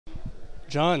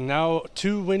John, now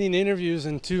 2 winning interviews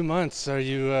in 2 months. Are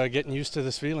you getting used to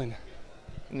this feeling?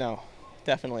 No,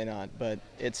 definitely not. But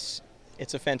it's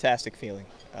a fantastic feeling.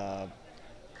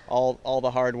 All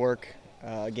the hard work.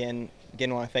 Again,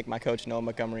 want to thank my coach Noah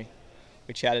Montgomery.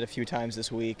 We chatted a few times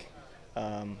this week.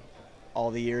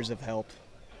 All the years of help.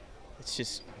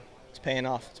 It's paying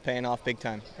off. It's paying off big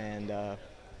time. And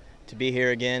to be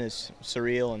here again is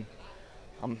surreal,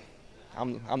 and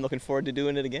I'm looking forward to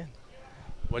doing it again.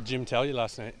 What did Jim tell you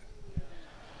last night?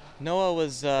 Noah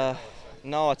was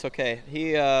no, it's okay.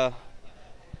 He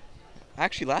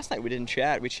actually last night we didn't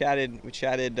chat. We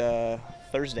chatted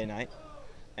Thursday night,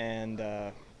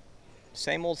 and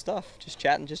same old stuff. Just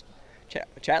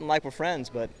chatting like we're friends.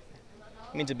 But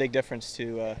it means a big difference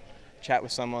to chat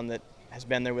with someone that has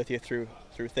been there with you through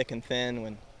thick and thin,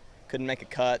 when couldn't make a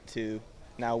cut, to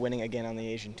now winning again on the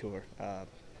Asian tour.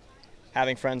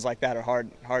 Having friends like that are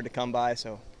hard to come by.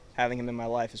 So having him in my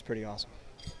life is pretty awesome.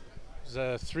 It was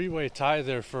a three-way tie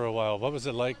there for a while. What was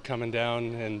it like coming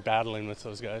down and battling with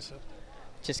those guys?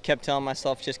 Just kept telling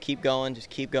myself, just keep going, just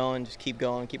keep going, just keep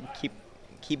going,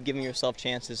 keep giving yourself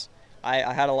chances.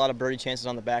 I had a lot of birdie chances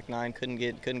on the back nine, couldn't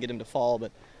get him to fall,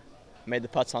 but made the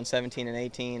putts on 17 and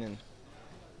 18, and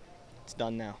it's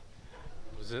done now.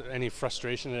 Was there any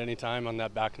frustration at any time on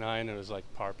that back nine? It was like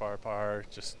par,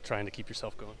 just trying to keep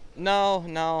yourself going. No.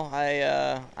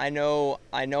 I know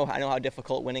how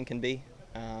difficult winning can be,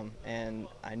 and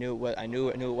I knew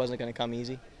it wasn't going to come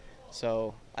easy.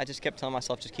 So I just kept telling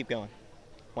myself, just keep going,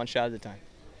 one shot at a time.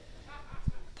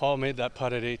 Paul made that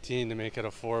putt at 18 to make it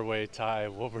a four-way tie.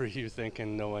 What were you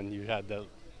thinking, knowing you had the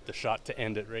shot to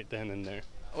end it right then and there?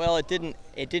 Well, it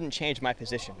didn't change my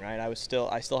position, right? I still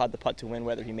had the putt to win,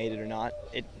 whether he made it or not.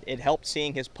 It helped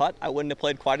seeing his putt. I wouldn't have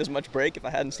played quite as much break if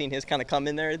I hadn't seen his kind of come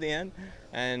in there at the end,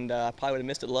 and I probably would have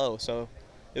missed it low. So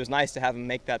it was nice to have him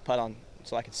make that putt on,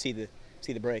 so I could see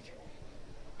the break.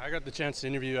 I got the chance to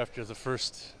interview you after the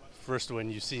first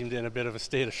win. You seemed in a bit of a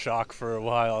state of shock for a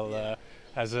while. Yeah.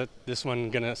 Has this one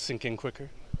gonna sink in quicker?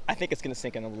 I think it's gonna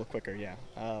sink in a little quicker, yeah.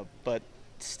 But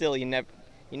still, you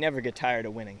never get tired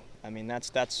of winning. I mean, that's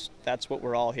what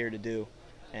we're all here to do,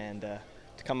 and to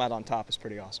come out on top is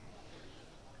pretty awesome.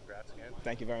 Congrats again.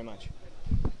 Thank you very much.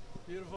 Beautiful.